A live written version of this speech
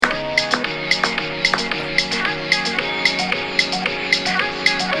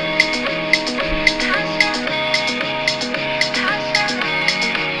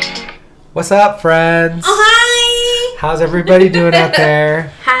What's up, friends? Oh, hi! How's everybody doing out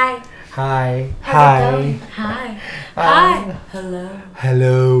there? Hi. Hi. How's it going? Hi. Hi. Hello.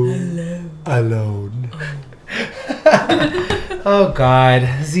 Hello. Hello. Alone. Oh,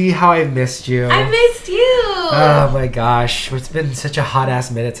 God. Z, how I missed you. I missed you. Oh, my gosh. It's been such a hot-ass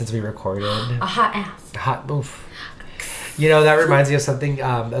minute since we recorded. A hot ass. Hot. Oof. You know, that reminds me of something. The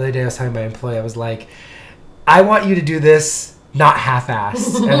other day I was telling my employee, I was like, I want you to do this, not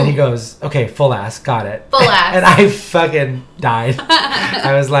half-ass. And then he goes, okay, full ass. Got it. Full ass. And I fucking died.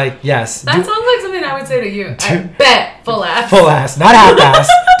 I was like, yes. That sounds like something I would say to you. I bet. Full ass. Full ass. Not half-ass.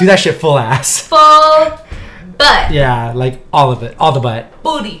 Do that shit full ass. Full butt. Yeah, like all of it. All the butt.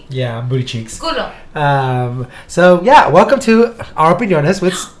 Booty. Yeah, booty cheeks. Culo. So, yeah, welcome to Our Opiniones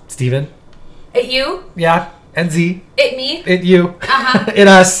with Steven. It you. Yeah, and Z. It me. It you. Uh-huh. It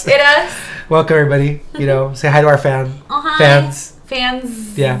us. It us. Welcome, everybody. You know, say hi to our Uh-huh. fans.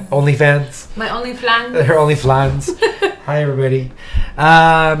 Fans. Yeah, only fans. My only flan. Her only flans. Hi, everybody.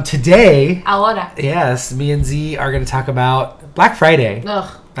 Today, Ahora. yes, me and Z are going to talk about Black Friday. Ugh.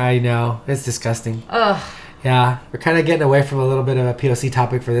 I know, it's disgusting. Ugh. Yeah, we're kind of getting away from a little bit of a POC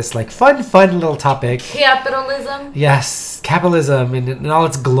topic for this, like, fun little topic. Capitalism. Yes, capitalism in all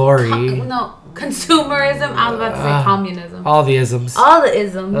its glory. No. Consumerism. I was about to say communism. All the isms. All the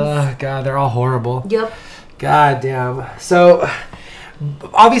isms. Oh, God, they're all horrible. Yep. God damn. So,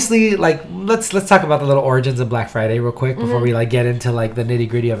 obviously, like, let's talk about the little origins of Black Friday real quick before we, like, get into, like, the nitty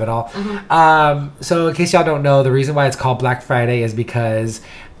gritty of it all. So, in case y'all don't know, the reason why it's called Black Friday is because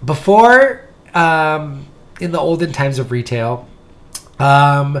before, in the olden times of retail,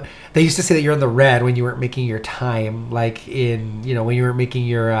 they used to say that you're in the red when you weren't making your time, like when you weren't making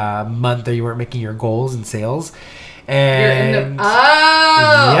your month or you weren't making your goals and sales. And You're in the,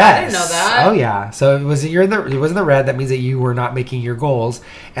 yes. I didn't know that. Oh yeah. So it was in the red. That means that you were not making your goals.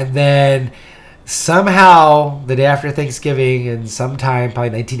 And then somehow the day after Thanksgiving and sometime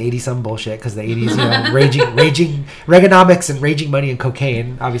probably 1980 some bullshit, because the 80s, raging Reaganomics and raging money and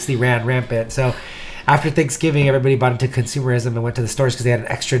cocaine obviously ran rampant. So after Thanksgiving, everybody bought into consumerism and went to the stores because they had an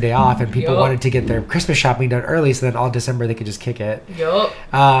extra day off, and people wanted to get their Christmas shopping done early, so then all December they could just kick it. Yup.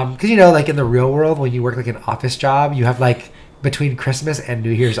 Because, like in the real world, when you work like an office job, you have like between Christmas and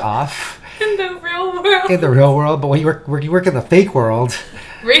New Year's off. In the real world. In the real world, but when you work in the fake world.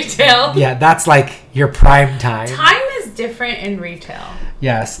 Retail. Yeah, that's like your prime time. Time is different in retail.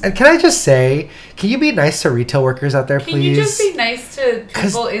 Yes. And can I just say, can you be nice to retail workers out there, please? Can you just be nice to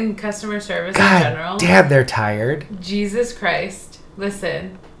people in customer service in general? Damn, they're tired. Jesus Christ.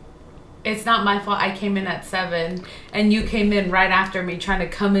 Listen, it's not my fault I came in at 7 and you came in right after me trying to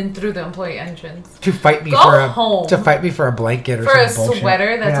come in through the employee entrance. To fight me home. To fight me for a blanket or for a some bullshit.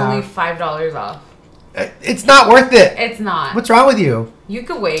 Sweater that's only $5 off. It's not worth it. It's not. What's wrong with you? You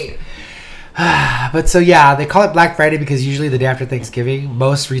could wait. But so yeah, they call it Black Friday because usually the day after Thanksgiving,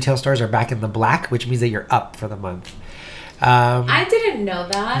 most retail stores are back in the black, which means that you're up for the month. I didn't know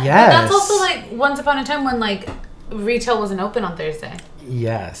that. Yes. But that's also like once upon a time when like retail wasn't open on Thursday.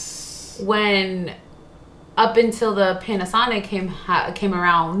 Yes. When up until the Panasonic came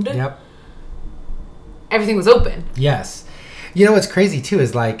around. Yep. Everything was open. Yes. You know what's crazy too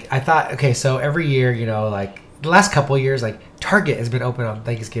is like I thought, okay, so every year, like the last couple of years, like Target has been open on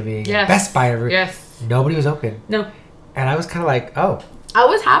Thanksgiving. Yes. Best Buy every. Yes. Nobody was open. No. And I was kind of like, oh. I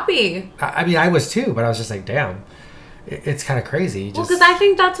was happy. I mean, I was too, but I was just like, damn. It's kind of crazy. Well, because I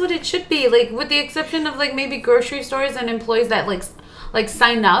think that's what it should be. Like, with the exception of like maybe grocery stores and employees that like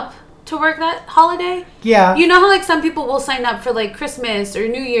sign up to work that holiday. Yeah. You know how like some people will sign up for like Christmas or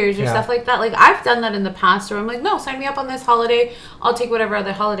New Year's or stuff like that. Like I've done that in the past where I'm like, no, sign me up on this holiday. I'll take whatever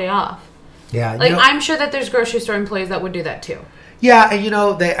other holiday off. Yeah. Like I'm sure that there's grocery store employees that would do that too. Yeah,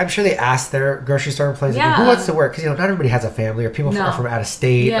 and I'm sure they ask their grocery store employees, like, who wants to work? Because, not everybody has a family, or people are from out of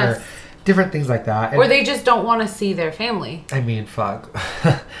state, or different things like that. Or they just don't want to see their family. I mean, fuck.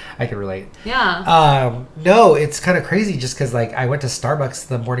 I can relate. Yeah. No, it's kind of crazy just because, like, I went to Starbucks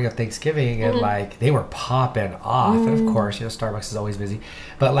the morning of Thanksgiving, and, like, they were popping off. And, of course, Starbucks is always busy.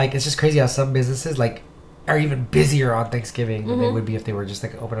 But, like, it's just crazy how some businesses, like, are even busier on Thanksgiving than they would be if they were just,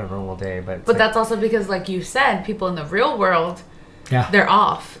 like, open on a normal day. But that's also because, like you said, people in the real world... Yeah. They're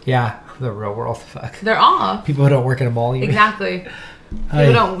off. Yeah, the real world. Fuck. They're off. People who don't work in a mall, even. Exactly.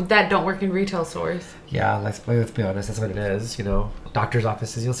 People that don't work in retail stores. Yeah, let's be honest. That's what it is. Doctors'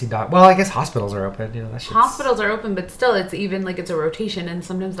 offices. You'll see well, I guess hospitals are open. That shit's... Hospitals are open, but still, it's even like it's a rotation, and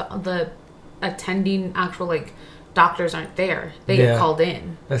sometimes the attending actual like doctors aren't there. They get called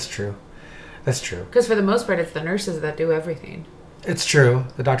in. That's true. Because for the most part, it's the nurses that do everything. It's true.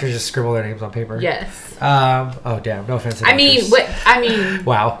 The doctors just scribble their names on paper. Yes. Oh damn! No offense to doctors. I mean.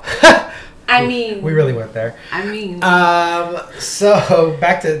 Wow. I mean, we really went there. I mean, so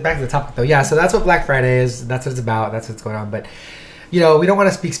back to the topic though. Yeah, so that's what Black Friday is. That's what it's about. That's what's going on. But we don't want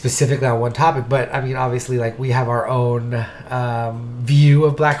to speak specifically on one topic. But I mean, obviously, like we have our own view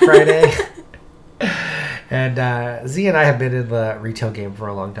of Black Friday. And Z and I have been in the retail game for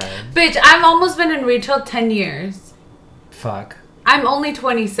a long time. Bitch, I've almost been in retail 10 years. Fuck. I'm only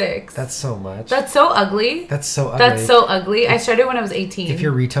 26. That's so much. That's so ugly. That's so ugly. That's so ugly. I started when I was 18. If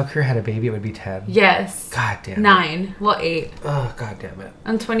your retail career had a baby, it would be 10. Yes. God damn it. 9. Well, 8. Oh, god damn it.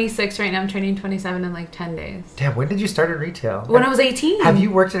 I'm 26 right now. I'm turning 27 in like 10 days. Damn, when did you start in retail? When I was 18. Have you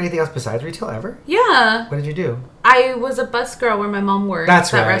worked in anything else besides retail ever? Yeah. What did you do? I was a bus girl where my mom worked.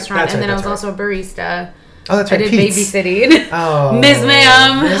 That's at right. restaurant. That's and then right. I was also a barista. Oh, that's right. I did Pete's. babysitting. Oh, Miss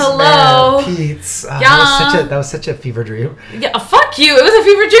Ma'am, Miss hello. Ma'am, Pete's. Oh, Yeah. that was such a fever dream. Yeah, fuck you. It was a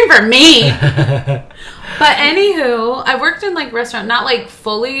fever dream for me. But anywho, I worked in like restaurant, not like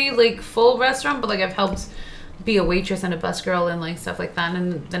fully like full restaurant, but like I've helped be a waitress and a bus girl and like stuff like that.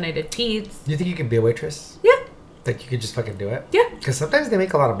 And then I did Pete's. Do you think you can be a waitress? Yeah. Like you could just fucking do it? Yeah. Because sometimes they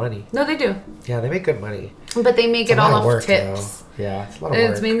make a lot of money. No, they do. Yeah, they make good money. But they make It's it a lot all of off work, tips. though. Yeah, it's a lot of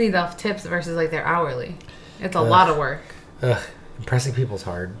work. It's mainly the off tips versus like their hourly. It's a lot of work. Ugh, impressing people's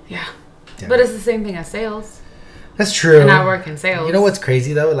hard. Yeah. Damn. But it's the same thing as sales. That's true. And I work in sales. You know what's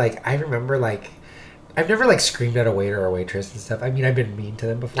crazy though? Like I remember like I've never like screamed at a waiter or a waitress and stuff. I mean, I've been mean to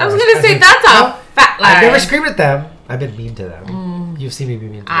them before. I was gonna say that's a fat lie. I've never screamed at them. I've been mean to them. You've seen me be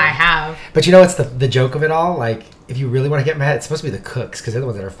mean to them. I have. But you know what's the joke of it all? Like if you really want to get mad, it's supposed to be the cooks because they're the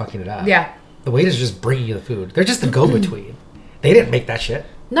ones that are fucking it up. Yeah. The waiters are just bringing you the food. They're just the go-between. They didn't make that shit.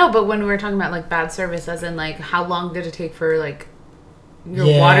 No, but when we were talking about like bad service, as in like how long did it take for like your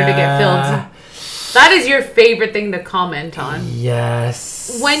water to get filled? That is your favorite thing to comment on.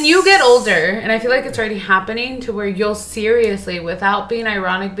 Yes. When you get older, and I feel like it's already happening to where you'll seriously, without being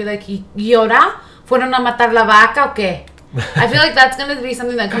ironic, be like, ¿Y ahora? ¿Fueron a matar la vaca o qué? I feel like that's going to be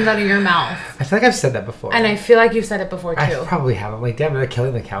something that comes out of your mouth. I feel like I've said that before. And I feel like you've said it before too. I probably have. I'm like, damn, they're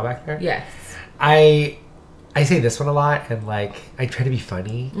killing the cow back there? Yes. I say this one a lot, and like I try to be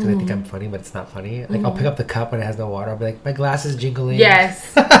funny because I think I'm funny, but it's not funny. Like I'll pick up the cup when it has no water. I'll be like, my glass is jingling.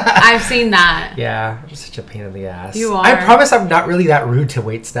 Yes, I've seen that. Yeah, I'm such a pain in the ass. You are. I promise I'm not really that rude to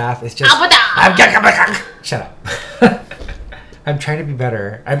wait staff. It's just shut up. I'm trying to be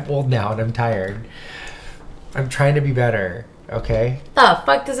better. I'm old now and I'm tired. I'm trying to be better. Okay. The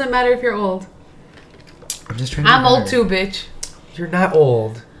fuck does it matter if you're old? I'm just trying to. I'm old too, bitch. You're not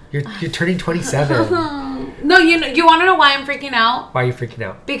old. You're turning 27. No, you want to know why I'm freaking out? Why are you freaking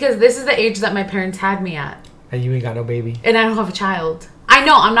out? Because this is the age that my parents had me at. And you ain't got no baby. And I don't have a child. I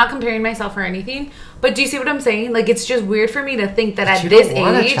know, I'm not comparing myself or anything. But do you see what I'm saying? Like, it's just weird for me to think that at this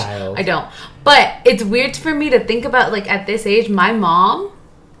age... I don't. But it's weird for me to think about, like, at this age, my mom,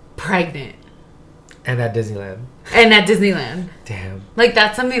 pregnant. And at Disneyland. And at Disneyland. Damn. Like,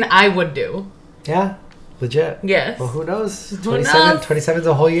 that's something I would do. Yeah. Legit. Yes. Well, who knows? Who knows? 27's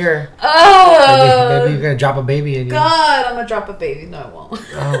a whole year. Oh! Maybe you're going to drop a baby in you. God, I'm going to drop a baby. No, I won't.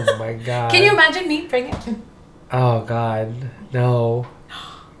 Oh, my God. Can you imagine me pregnant? Oh, God. No.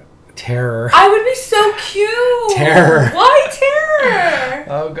 Terror. I would be so cute. Terror. Why terror?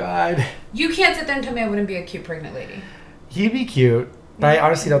 Oh, God. You can't sit there and tell me I wouldn't be a cute pregnant lady. You'd be cute. But I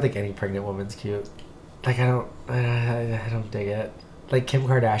honestly don't think any pregnant woman's cute. Like, I don't dig it. Like Kim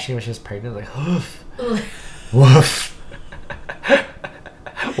Kardashian when she was pregnant, like, hoof. Woof.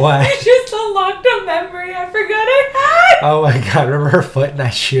 What? I just unlocked a memory I forgot I had. Oh my God, remember her foot in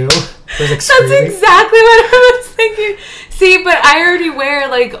that shoe? It was like That's screaming. exactly what I was thinking. See, but I already wear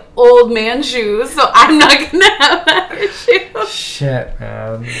like old man shoes, so I'm not going to have that issue. Shit,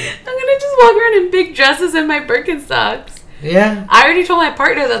 man. I'm going to just walk around in big dresses and my Birkenstocks. Yeah. I already told my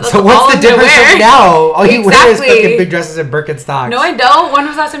partner that that's so all what's I'm the difference wear. from now? All you wear is Exactly. fucking big dresses and Birkenstocks. No, I don't. When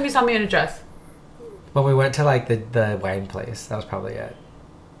was the last time you saw me in a dress? When we went to like the wine place, that was probably it.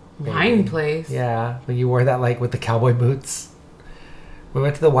 Maybe. Wine place? Yeah, when you wore that like with the cowboy boots. We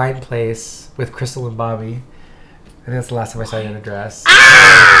went to the wine place with Crystal and Bobby. I think that's the last time I saw you in a dress.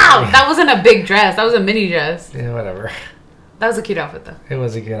 Ah! That wasn't a big dress. That was a mini dress. Yeah, whatever. That was a cute outfit, though. It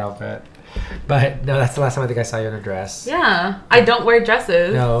was a good outfit. But no, that's the last time I think I saw you in a dress. Yeah. I don't wear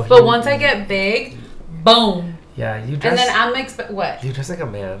dresses. No. But once I get big, boom. Yeah, you dress. And then I'm what? You dress like a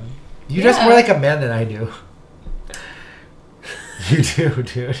man. You dress more like a man than I do. You do,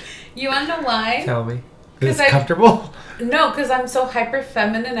 dude. You want to know why? Tell me. Because it's comfortable? No, because I'm so hyper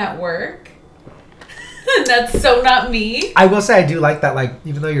feminine at work. That's so not me. I will say I do like that, like,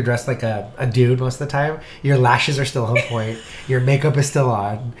 even though you're dressed like a dude most of the time, your lashes are still on point. Your makeup is still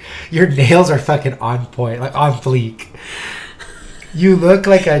on. Your nails are fucking on point, like on fleek. You look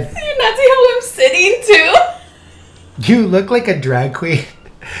like a... You're not seeing how You look like a drag queen.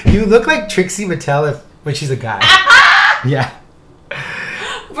 You look like Trixie Mattel when she's a guy. Yeah.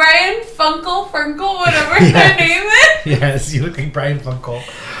 Brian Funkle, whatever their name is. Yes, you look like Brian Funkle.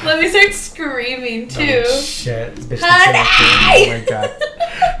 Let me start screaming too. Oh, shit. This bitch oh my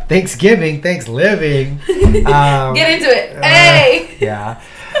god. Thanksgiving, thanks living. Get into it. Hey. Yeah.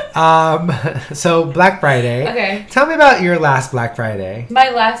 So Black Friday. Okay. Tell me about your last Black Friday.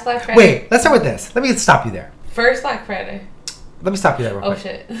 My last Black Friday. Wait, let's start with this. Let me stop you there. First Black Friday. Let me stop you there real quick. Oh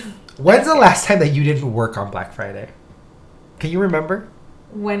shit. When's the last time that you didn't work on Black Friday? Can you remember?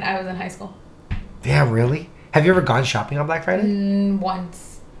 When I was in high school. Yeah, really? Have you ever gone shopping on Black Friday?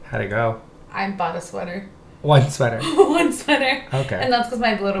 Once. How'd it go? I bought a sweater. One sweater. One sweater. Okay. And that's because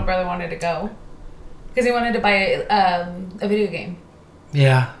my little brother wanted to go. Because he wanted to buy a video game.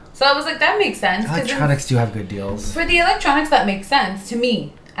 Yeah. So I was like, that makes sense. Electronics do have good deals. For the electronics, that makes sense. To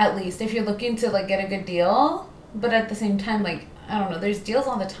me, at least. If you're looking to, like, get a good deal. But at the same time, like, I don't know. There's deals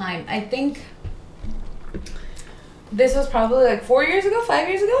all the time. I think this was probably, like, 5 years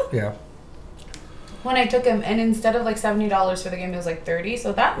ago? Yeah. When I took him. And instead of, like, $70 for the game, it was, like, $30.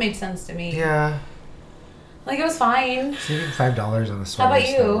 So that made sense to me. Yeah. Like, it was fine. Saving $5 on a sweater. How about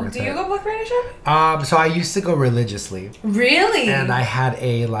you? Do you go Black Friday shopping? So I used to go religiously. Really? And I had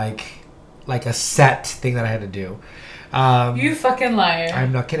a like a set thing that I had to do. You fucking liar.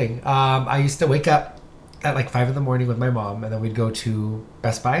 I'm not kidding. I used to wake up at like 5 a.m. with my mom, and then we'd go to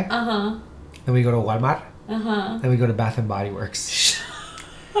Best Buy. Uh-huh. Then we'd go to Walmart. Uh-huh. Then we'd go to Bath and Body Works.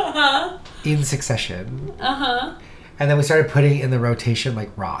 Uh-huh. In succession. Uh-huh. And then we started putting in the rotation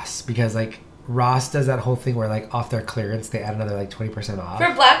like Ross, because like Ross does that whole thing where like off their clearance they add another like 20% off.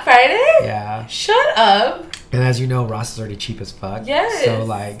 For Black Friday? Yeah. Shut up. And as you know, Ross is already cheap as fuck. Yes. So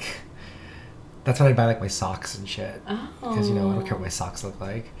like that's when I buy like my socks and shit. Oh. Because you know I don't care what my socks look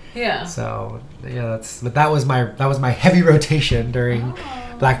like. Yeah. So yeah, that was my heavy rotation during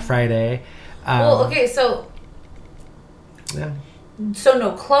Black Friday. Well, okay, so yeah. So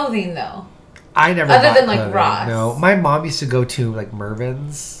no clothing though. I never other bought than like clothing. Ross. No, my mom used to go to like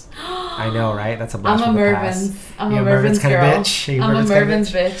Mervyn's. I know, right? That's a blast I'm a from the Mervyn's. past. I'm you a a Mervyn's kind girl. of bitch? I'm a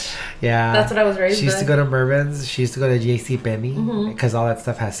Mervyn's bitch. Yeah. That's what I was raised She used with. to go to Mervyn's. She used to go to JCPenney because all that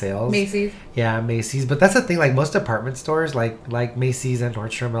stuff has sales. Macy's. Yeah, Macy's. But that's the thing. Like most department stores, like Macy's and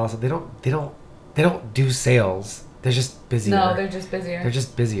Nordstrom, and also they don't do sales. They're just busier. No, they're just busier. They're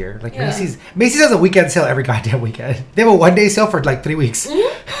just busier. Like Macy's has a weekend sale every goddamn weekend. They have a 1 day sale for like 3 weeks.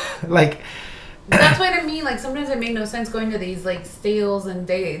 Mm-hmm. Like. That's what I mean. Like sometimes it made no sense going to these like deals and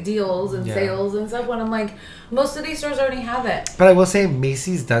sales and stuff when I'm like, most of these stores already have it. But I will say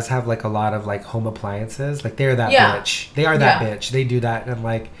Macy's does have like a lot of like home appliances. Like they're that bitch. They are that bitch. They do that, and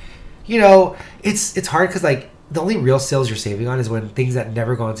like, you know, it's hard because like the only real sales you're saving on is when things that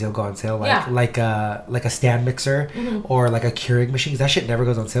never go on sale go on sale. Like a stand mixer or like a Keurig machine. 'Cause that shit never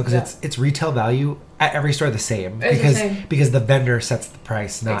goes on sale because it's retail value at every store the same because the vendor sets the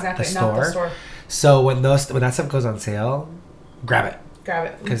price, not the store. So when that stuff goes on sale, grab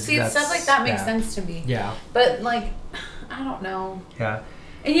it. See, stuff like that makes sense to me. Yeah. But like, I don't know. Yeah.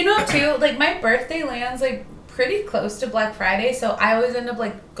 And you know too, like my birthday lands like pretty close to Black Friday, so I always end up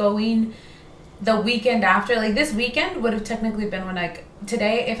like going the weekend after. Like this weekend would have technically been when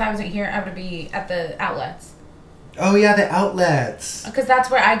today, if I wasn't here, I would be at the outlets. Oh yeah, the outlets. Because that's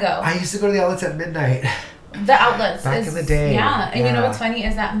where I go. I used to go to the outlets at midnight. The outlets. Back in the day. Yeah. And you know what's funny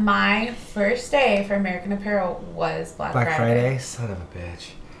is that my first day for American Apparel was Black Friday. Son of a bitch.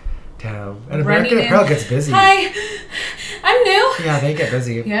 Damn. And American Apparel gets busy. Hi. I'm new. Yeah, they get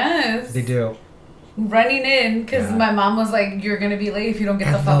busy. Yes. They do. Running in because my mom was like, you're going to be late if you don't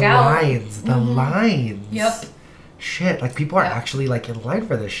get the fuck out. The lines. Yep. Shit. Like people are actually like in line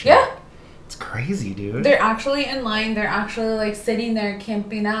for this shit. Yeah. It's crazy, dude. They're actually in line. They're actually like sitting there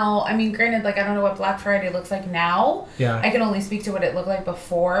camping out. I mean, granted, like I don't know what Black Friday looks like now. Yeah. I can only speak to what it looked like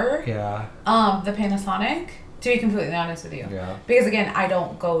before. Yeah. The Panasonic, to be completely honest with you. Yeah. Because again, I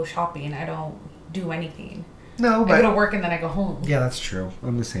don't go shopping. I don't do anything. No, but I go to work and then I go home. Yeah, that's true.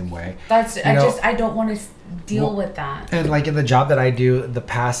 I'm the same way. I don't want to deal with that. And like in the job that I do, the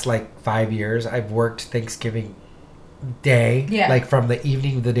past like 5 years, I've worked Thanksgiving Day, like from the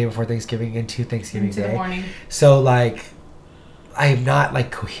evening of the day before Thanksgiving into Thanksgiving Day. The morning. So like, I am not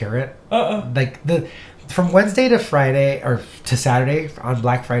like coherent. Like from Wednesday to Friday or to Saturday on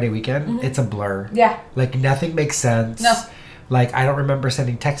Black Friday weekend, it's a blur. Yeah. Like nothing makes sense. No. Like I don't remember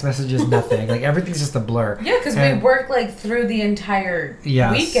sending text messages. Nothing. Like everything's just a blur. Yeah, because we work like through the entire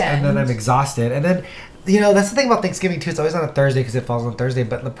weekend. And then I'm exhausted. And then. You know, that's the thing about Thanksgiving, too. It's always on a Thursday because it falls on Thursday.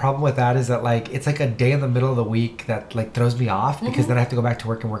 But the problem with that is that, like, it's like a day in the middle of the week that, like, throws me off because then I have to go back to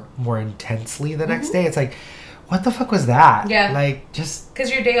work and work more intensely the next day. It's like, what the fuck was that? Yeah. Like, just... Because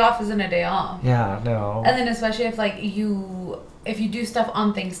your day off isn't a day off. Yeah, no. And then especially if, like, if you do stuff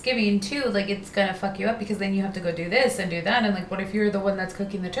on Thanksgiving, too, like, it's gonna fuck you up because then you have to go do this and do that. And, like, what if you're the one that's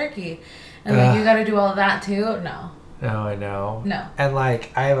cooking the turkey? And, like, you gotta do all of that, too? No. No, I know. No. And,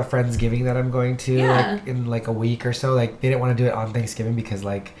 like, I have a Friendsgiving that I'm going to, like, in, like, a week or so. Like, they didn't want to do it on Thanksgiving because,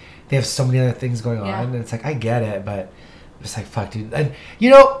 like, they have so many other things going on. And it's like, I get it, but I'm just like, fuck, dude. And, you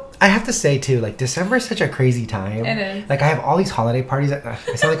know... I have to say, too, like, December is such a crazy time. It is. Like, I have all these holiday parties. I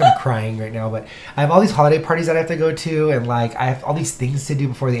sound like I'm crying right now, but I have all these holiday parties that I have to go to, and, like, I have all these things to do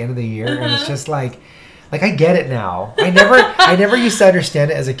before the end of the year, and it's just, like, I get it now. I never used to understand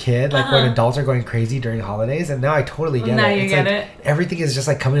it as a kid, like, when adults are going crazy during holidays, and now I totally get it. Now you get like, it. Everything is just,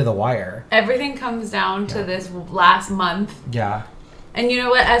 like, coming to the wire. Everything comes down to this last month. Yeah. And you know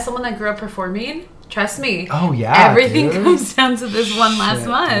what? As someone that grew up performing... Trust me. Oh, yeah, everything comes down to this one last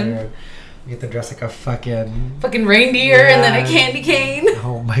month. Dude. You get to dress like a fucking reindeer and then a candy cane.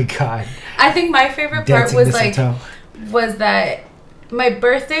 Oh, my God. I think my favorite part was that my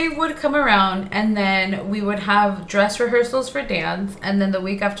birthday would come around and then we would have dress rehearsals for dance. And then the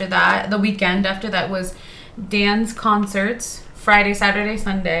weekend after that was dance concerts, Friday, Saturday,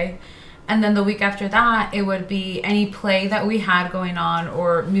 Sunday. And then the week after that, it would be any play that we had going on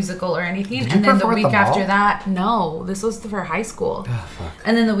or musical or anything. And then the week after that, no, this was for high school. Oh, fuck.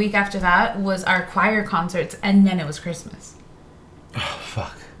 And then the week after that was our choir concerts. And then it was Christmas. Oh,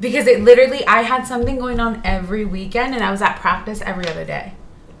 fuck. Because it literally, I had something going on every weekend and I was at practice every other day.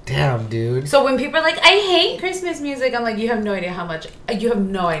 Damn, dude. So when people are like, I hate Christmas music, I'm like, you have no idea how much. You have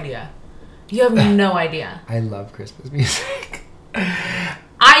no idea. You have no idea. I love Christmas music.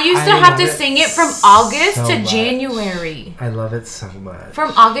 I used to have to sing it from August to January. I love it so much.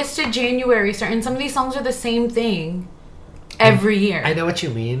 From August to January, and some of these songs are the same thing every year. I know what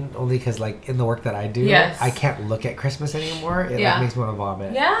you mean, only because, like, in the work that I do, I can't look at Christmas anymore. It like, makes me want to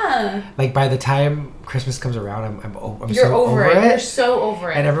vomit. Yeah. Like, by the time Christmas comes around, I'm You're so over it. You're so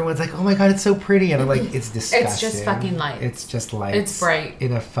over it. And everyone's like, oh my God, it's so pretty. And I'm like, it's disgusting. It's just fucking light. It's just light. It's bright.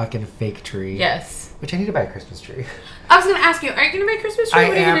 In a fucking fake tree. Yes. Which I need to buy a Christmas tree. I was going to ask you, are you going to buy a Christmas tree?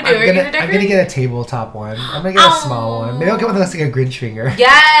 What are you going to do? Are you going to decorate? I'm going to get a tabletop one. I'm going to get a small one. Maybe I'll get one that looks like a Grinch finger.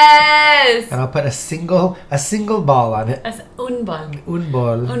 Yes! And I'll put a single ball on it. Un ball. Un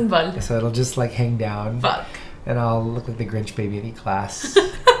ball. Un ball. So it'll just, like, hang down. Fuck. And I'll look like the Grinch baby in class.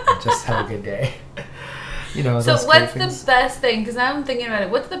 Just have a good day. You know, so what's the best thing? Because I'm thinking about it.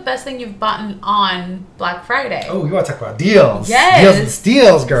 What's the best thing you've bought on Black Friday? Oh, you want to talk about deals? Yes. Deals and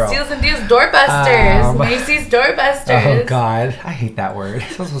steals, girl. Steals and deals. Doorbusters. Macy's doorbusters. Oh, God. I hate that word.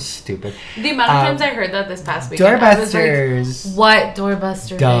 It sounds so stupid. The amount of times I heard that this past weekend. Doorbusters. Like, what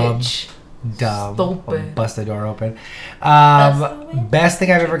doorbuster, bitch? Dumb. Stupid. Bust the door open. Best thing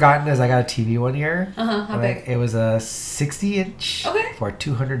I've ever gotten is I got a TV one year. How big? It was a 60-inch for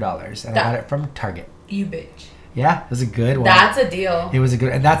 $200. And I got it from Target. You bitch. Yeah, it was a good one. That's a deal. It was a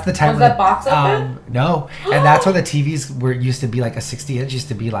good, and that's the time. Was that box open? No, and that's when the TVs used to be like a 60-inch used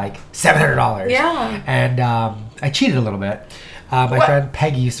to be like $700. Yeah. And I cheated a little bit. My friend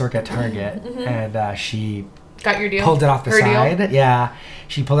Peggy used to work at Target, and she got your deal. Pulled it off the side. Deal? Yeah,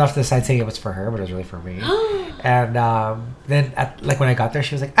 she pulled it off the side saying it was for her, but it was really for me. And then, when I got there,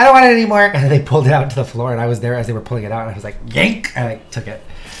 she was like, "I don't want it anymore," and then they pulled it out to the floor, and I was there as they were pulling it out, and I was like, "Yank!" and I took it.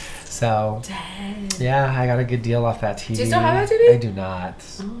 So, yeah, I got a good deal off that TV. Do you still have that TV? I do not.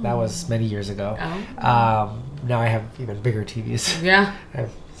 Oh. That was many years ago. Oh. Now I have even bigger TVs. Yeah. I have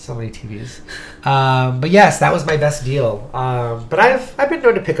so many TVs. But yes, that was my best deal. But I've been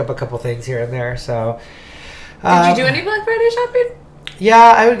known to pick up a couple things here and there. So, did you do any Black Friday shopping?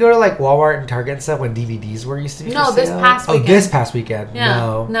 Yeah, I would go to like Walmart and Target and stuff when DVDs used to be. No, this past weekend. Oh, this past weekend.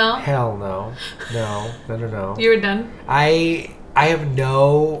 Yeah. No. Hell no. No. You were done? I have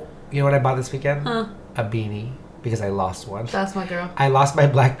no. You know what I bought this weekend? Huh. A beanie, because I lost one. That's my girl. I lost my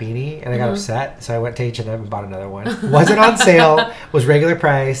black beanie, and I got upset, so I went to H&M and bought another one. Wasn't on sale, was regular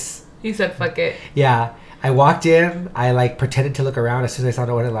price. You said, fuck it. Yeah. I walked in, I, like, pretended to look around. As soon as I saw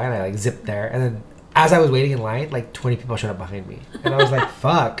no one in line, I, like, zipped there. And then, as I was waiting in line, like, 20 people showed up behind me. And I was like,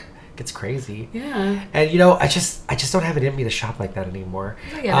 fuck. It's crazy. Yeah. And, you know, I just don't have it in me to shop like that anymore.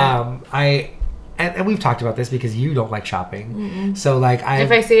 And we've talked about this because you don't like shopping. Mm-mm. So, like,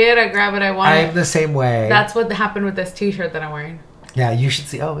 if I see it, I grab it, I want it. I'm the same way. That's what happened with this t-shirt that I'm wearing. Yeah, you should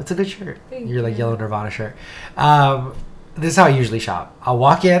see. Oh, it's a good shirt. Thank Your, like, you. yellow Nirvana shirt. This is how I usually shop. I'll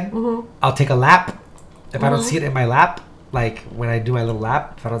walk in. I'll take a lap. If I don't see it in my lap, like, when I do my little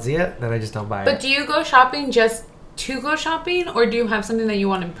lap, if I don't see it, then I just don't buy it. But do you go shopping just to go shopping, or do you have something that you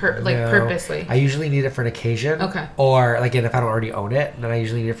want to purposely? I usually need it for an occasion. Okay. Or, like, if I don't already own it, then I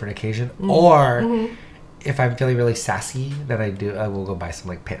usually need it for an occasion. Or if I'm feeling really sassy, then I will go buy some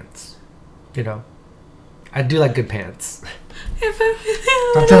like pants. You know, I do like good pants. If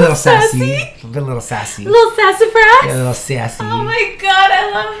I'm feeling a little sassy. I'm a little sassy. A little sassafras? Yeah, a little sassy. Oh my god,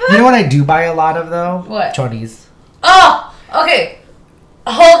 I love that. You know what I do buy a lot of though? What? Chonis. Oh, okay.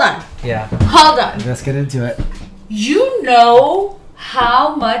 Hold on. Yeah. Hold on. Let's get into it. You know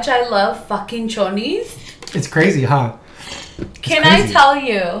how much I love fucking chonis? It's crazy, huh? Can I tell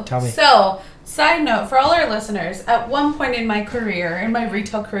you? Tell me. So, side note, for all our listeners, at one point in my career, in my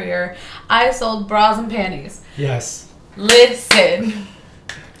retail career, I sold bras and panties. Yes. Listen.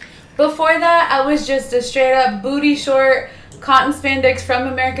 Before that, I was just a straight up booty short, cotton spandex from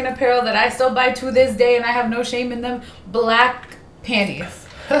American Apparel that I still buy to this day, and I have no shame in them, black panties.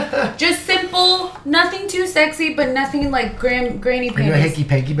 Just simple, nothing too sexy, but nothing like grainy panties. Are you a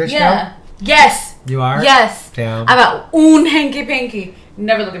hanky-panky bitch now? Yeah. Yes. You are? Yes. Damn. I got un hanky-panky.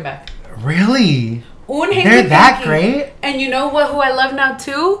 Never looking back. Really? Un hanky-panky. They're that great? And you know who I love now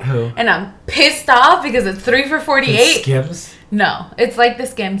too? Who? And I'm pissed off because it's 3 for $48. The Skims? No, it's like the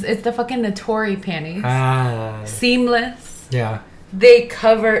Skims. It's the fucking Notori panties. Seamless. Yeah. They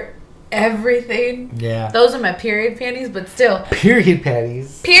cover everything. Yeah. Those are my period panties, but still. Period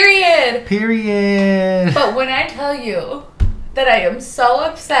panties. Period. Period. But when I tell you that I am so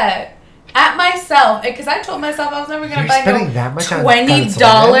upset at myself, because I told myself I was never gonna buy that much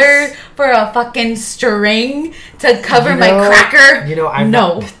 $20 for a fucking string to cover my cracker. You know, I'm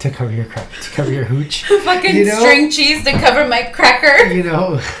not to cover your cracker, to cover your hooch. Fucking string cheese to cover my cracker. You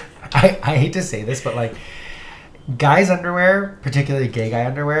know, I hate to say this, but like, guys' underwear, particularly gay guy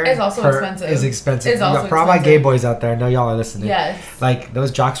underwear, is also expensive. Is expensive. It's also for all my gay boys out there, I know y'all are listening. Yes. Like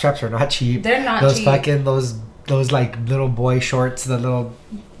those jock straps are not cheap. They're not those cheap. Fucking those like little boy shorts, the little.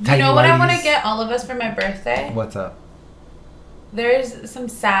 You know what I want to get all of us for my birthday? What's up? There's some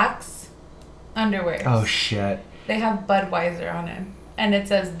Saks underwear. Oh shit. They have Budweiser on it, and it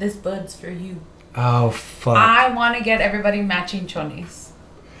says "This Bud's for you." Oh fuck. I want to get everybody matching chonis.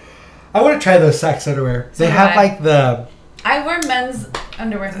 I want to try those Saks underwear. They have like the. I wear men's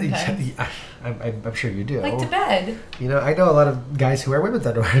underwear sometimes. I'm sure you do. Like to bed. You know, I know a lot of guys who wear women's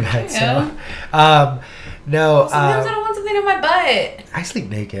underwear to bed. Yeah. So, no. Sometimes I don't want something in my butt. I sleep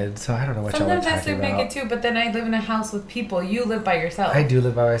naked, so I don't know what y'all are Sometimes talking I sleep about. naked too, but then I live in a house with people. You live by yourself. I do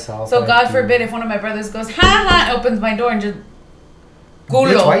live by myself. So God forbid if one of my brothers goes, ha ha, opens my door and just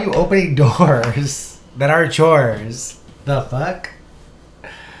culo. Bitch, why are you opening doors that are chores? The fuck?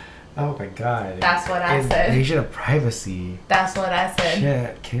 Oh my god. That's what I said. Invasion of privacy. That's what I said.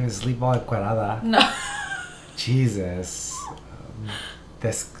 Shit, can't even sleep all encuerada. No. Jesus.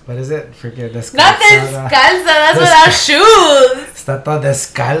 What is it? Freaking descalza. Not descalza, that's without shoes. Está toda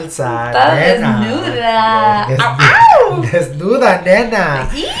descalza. Está nena. desnuda. Desnuda, nena.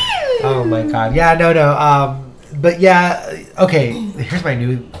 Ew. Oh my god. Yeah, no. But yeah, okay. Here's my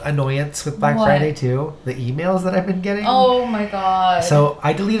new annoyance with Black Friday too. The emails that I've been getting. Oh my god. So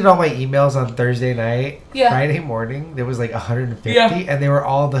I deleted all my emails on Thursday night. Yeah. Friday morning, there was like 150, yeah. And they were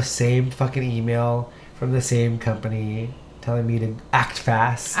all the same fucking email from the same company telling me to act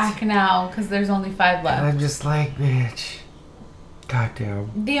fast. Act now, because there's only 5 left. And I'm just like, bitch.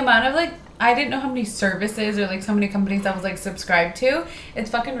 Goddamn. The amount of like, I didn't know how many services or like so many companies I was like subscribed to.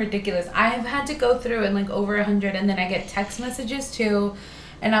 It's fucking ridiculous. I have had to go through and like over 100, and then I get text messages too.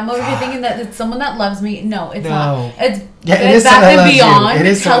 And I'm over here thinking that it's someone that loves me. No, it's not. It's Bath and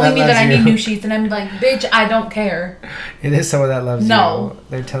Beyond telling me that I need new sheets, and I'm like, bitch, I don't care. It is someone that loves you. No.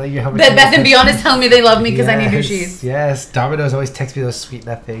 They're telling you how much. Bath and Beyond is telling me they love me because I need new sheets. Yes, Domino's always texts me those sweet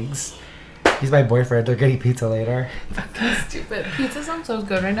nothings. He's my boyfriend. They're getting pizza later. Fucking stupid. Pizza sounds so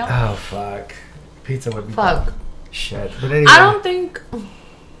good right now. Oh, fuck. Pizza would be fuck. Shit. But anyway. I don't think...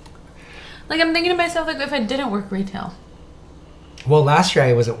 Like, I'm thinking to myself, like, if I didn't work retail. Well, last year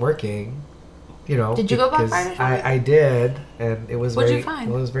I wasn't working. You know. Did you go Black Friday shopping? I did. And it was What'd you find?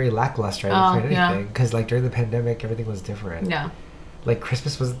 Well, it was very lackluster. I didn't find anything. Because, like, during the pandemic, everything was different. Yeah. Like,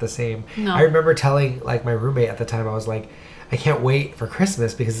 Christmas wasn't the same. No. I remember telling, like, my roommate at the time, I was like, I can't wait for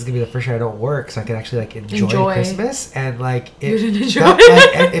Christmas because this is gonna be the first year I don't work, so I can actually like enjoy Christmas. And like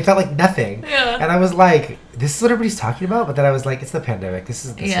it felt like nothing. Yeah. And I was like, this is what everybody's talking about. But then I was like, it's the pandemic. This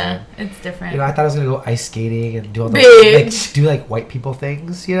is the same. It's different. You know, I thought I was gonna go ice skating and do all those like white people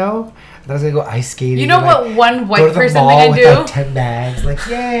things. You know, I thought I was gonna go ice skating. You know and, what like, one white go to the person mall thing I with, do? Like 10 bags, like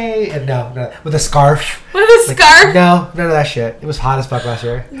yay, and no, with a scarf. With a like, scarf? No, none of that shit. It was hot as fuck last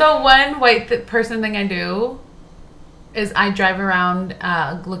year. The one white person thing I do is I drive around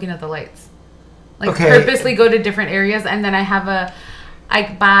looking at the lights. Like purposely go to different areas, and then I have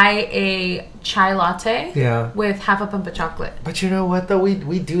I buy a chai latte Yeah. with half a pump of chocolate. But you know what though?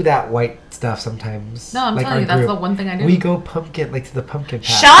 We do that white stuff sometimes. No, I'm like telling you, that's the one thing I do. We go pumpkin, like to the pumpkin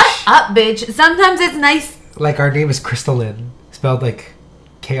patch. Shut up, bitch. Sometimes it's nice. Like our name is Crystalline, spelled like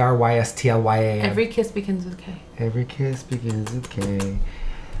Krystlyan. Every kiss begins with K. Every kiss begins with K.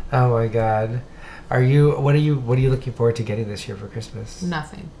 Oh my God. What are you looking forward to getting this year for Christmas?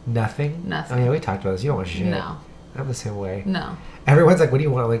 Nothing. Nothing? Nothing. Oh yeah, we talked about this. You don't want shit. No. I'm the same way. No. Everyone's like, what do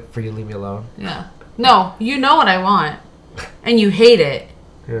you want, like, for you to leave me alone? Yeah. No, you know what I want. And you hate it.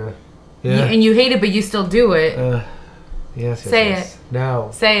 Yeah. Yeah. And you hate it, but you still do it. Yes. Say it. No.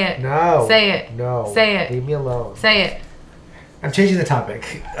 Say it. No. Say it. No. Say it. Leave me alone. Say it. I'm changing the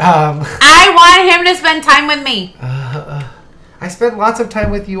topic. I want him to spend time with me. I spend lots of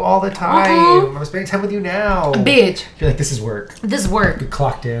time with you all the time. I'm spending time with you now. Bitch. You're like, this is work. This work. You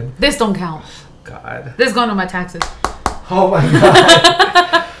clocked in. This don't count. God. This going on my taxes. Oh my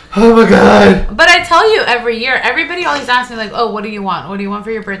God. Oh my God. But I tell you, every year, everybody always asks me, like, oh, what do you want? What do you want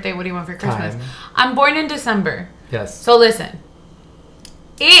for your birthday? What do you want for Christmas? Time. I'm born in December. Yes. So listen.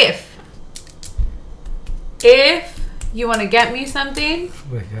 If you want to get me something,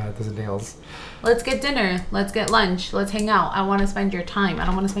 Oh my God, those are nails. let's get dinner. Let's get lunch. Let's hang out. I want to spend your time. I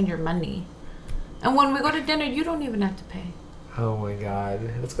don't want to spend your money. And when we go to dinner, you don't even have to pay. Oh my God.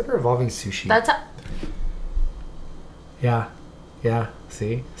 Let's go to revolving sushi. That's Yeah. Yeah.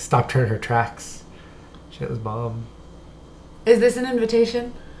 See? Stopped her in her tracks. Shit was bomb. Is this an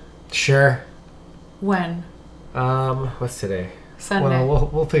invitation? Sure. When? What's today? Sunday. Well,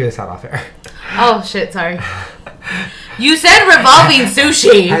 we'll figure this out off air. Oh, shit. Sorry. You said revolving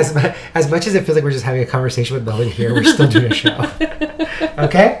sushi. As much as it feels like we're just having a conversation with nobody here, we're still doing a show.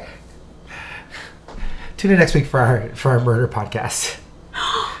 Okay? Tune in next week for our murder podcast,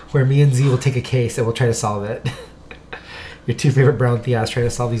 where me and Z will take a case and we'll try to solve it. Your two favorite brown theas trying to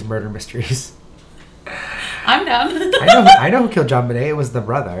solve these murder mysteries. I'm down. I know who killed John Bonet. It was the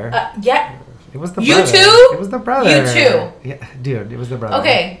brother. Yeah. It was the You brother. too? It was the brother. You too? Yeah, dude, it was the brother.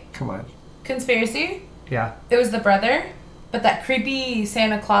 Okay. Come on. Conspiracy? Yeah. It was the brother, but that creepy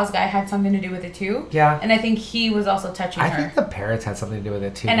Santa Claus guy had something to do with it too. Yeah. And I think he was also touching her. I think the parents had something to do with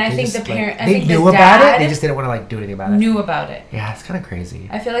it too. And I They think just, the parent- I they think knew the about it. dad They just didn't want to like do anything about it. knew about it. Yeah, it's kind of crazy.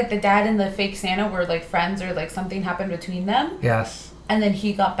 I feel like the dad and the fake Santa were like friends, or like something happened between them. Yes. And then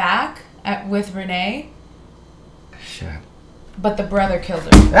he got back with Renee, Shit. but the brother killed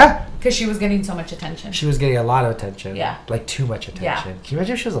her Yeah. because she was getting so much attention. She was getting a lot of attention. Yeah. Like too much attention. Yeah. Can you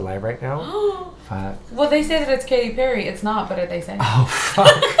imagine if she was alive right now? Fuck. Well, they say that it's Katy Perry. It's not, but they say. Oh,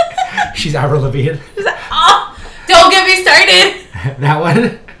 fuck. She's Avril Lavigne. Oh, don't get me started. That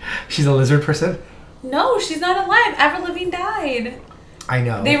one? She's a lizard person? No, she's not alive. Avril Lavigne died. I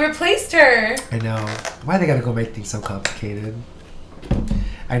know. They replaced her. I know. Why they gotta go make things so complicated?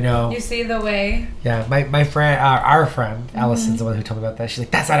 I know. You see the way? Yeah, my friend, our friend, Allison's the one who told me about that. She's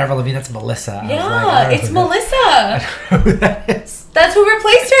like, that's not Avril Lavigne, that's Melissa. I was Yeah, like, I don't know it's who Melissa. that- I don't know who that is. That's who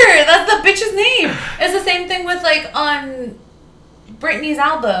replaced her. That's the bitch's name. It's the same thing with like on Britney's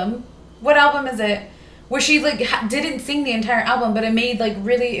album. What album is it? Where she like didn't sing the entire album, but it made like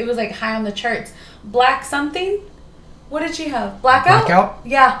really, it was like high on the charts. Black something? What did she have? Blackout? Blackout?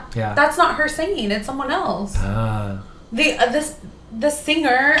 Yeah. Yeah. That's not her singing. It's someone else. Ah. The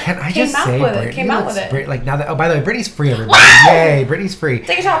singer Can I came just out say, with Britney it. Came out with looks it. like now that, oh, by the way, Britney's free, everybody. Wow! Yay, Britney's free.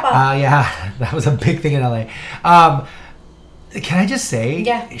 Take a top off. Yeah, that was a big thing in LA. Can I just say,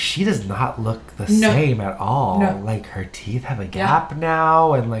 Yeah. she does not look the No. same at all. No. Like her teeth have a gap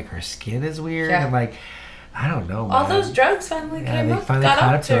now, and like her skin is weird, Yeah. and like I don't know. All man. those drugs finally Yeah, they came up, finally got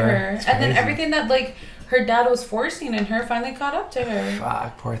caught up to her. It's And then crazy. everything that like her dad was forcing in her finally caught up to her.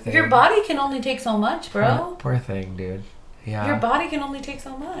 Fuck, poor thing. Your body can only take so much, bro. Poor thing, dude. Yeah. Your body can only take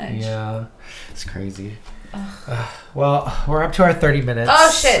so much. Yeah, it's crazy. Well, we're up to our 30 minutes.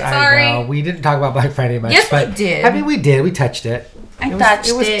 Oh, shit, sorry. I know. We didn't talk about Black Friday much. Yes, we but, did. I mean, we did. We touched it. I touched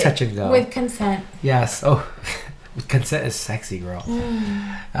it. It was touch and go. With consent. Yes. Oh, consent is sexy, girl.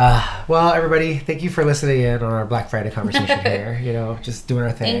 Mm. Well, everybody, thank you for listening in on our Black Friday conversation here. You know, just doing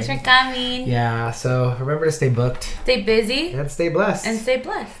our thing. Thanks for coming. Yeah, so remember to stay booked. Stay busy. And stay blessed. And stay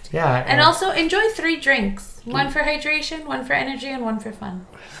blessed. Yeah. And also enjoy 3 drinks. One for hydration, one for energy, and one for fun.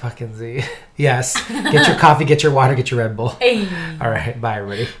 Fucking Z. Yes. Get your coffee, get your water, get your Red Bull. Hey. All right. Bye,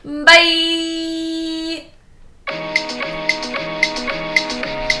 everybody. Bye.